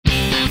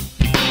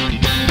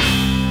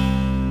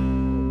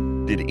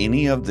Did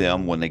any of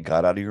them, when they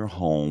got out of your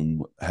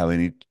home, have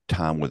any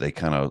time where they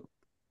kind of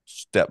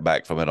step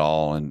back from it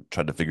all and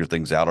tried to figure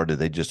things out, or did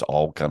they just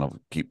all kind of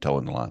keep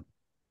towing the line?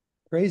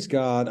 Praise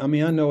God. I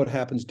mean, I know it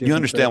happens You different for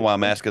understand why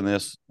I'm everybody. asking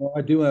this? Well,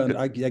 I do.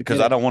 I Because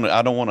get it.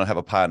 I don't want to have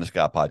a pie in the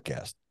sky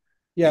podcast.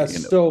 Yeah. You know,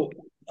 So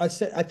I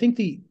think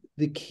the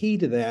key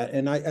to that,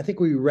 and I think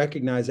we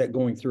recognize that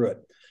going through it.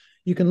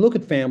 You can look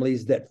at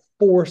families that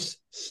force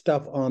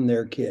stuff on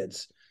their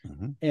kids.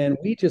 mhm, And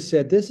we just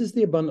said, this is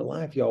the abundant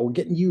life, y'all. We're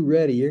getting you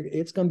ready.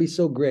 It's going to be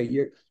so great.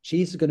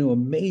 Jesus is going to do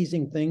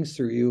amazing things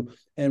through you.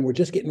 And we're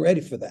just getting ready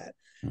for that.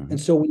 And mhm.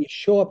 so when you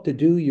show up to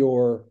do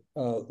your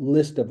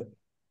list of,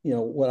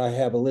 what I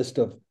have a list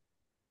of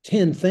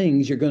 10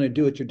 things you're going to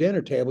do at your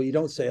dinner table, you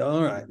don't say,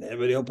 all right,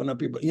 everybody open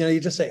up your, you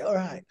just say, all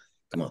right,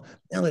 come on,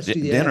 now let's do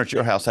the Dinner at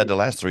your house had activity. to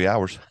last 3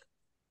 hours.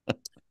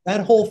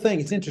 That whole thing,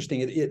 it's interesting.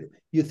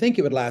 You think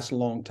it would last a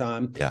long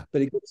time, Yeah,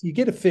 but you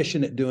get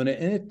efficient at doing it,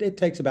 and it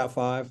takes about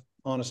five,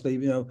 honestly,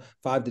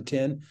 5 to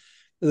 10.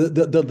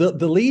 The five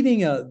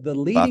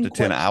leading to ten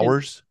question.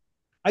 hours.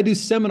 I do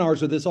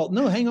seminars with this all.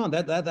 No, hang on,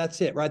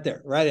 that's it right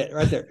there, right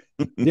there.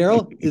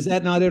 Darrell, is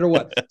that not it or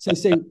what? So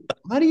say,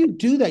 how do you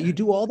do that? You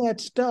do all that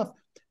stuff.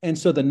 And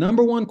so the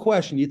number one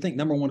question, you think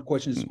number one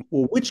question is,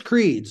 well, which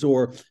creeds?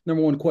 Or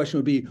number one question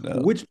would be, No.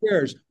 well, which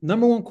prayers?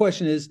 Number one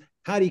question is,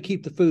 how do you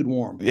keep the food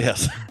warm?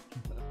 Yes.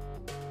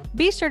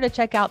 Be sure to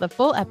check out the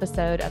full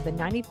episode of the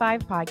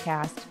 95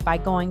 podcast by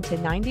going to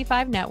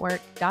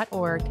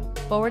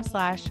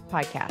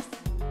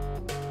 95network.org/podcast.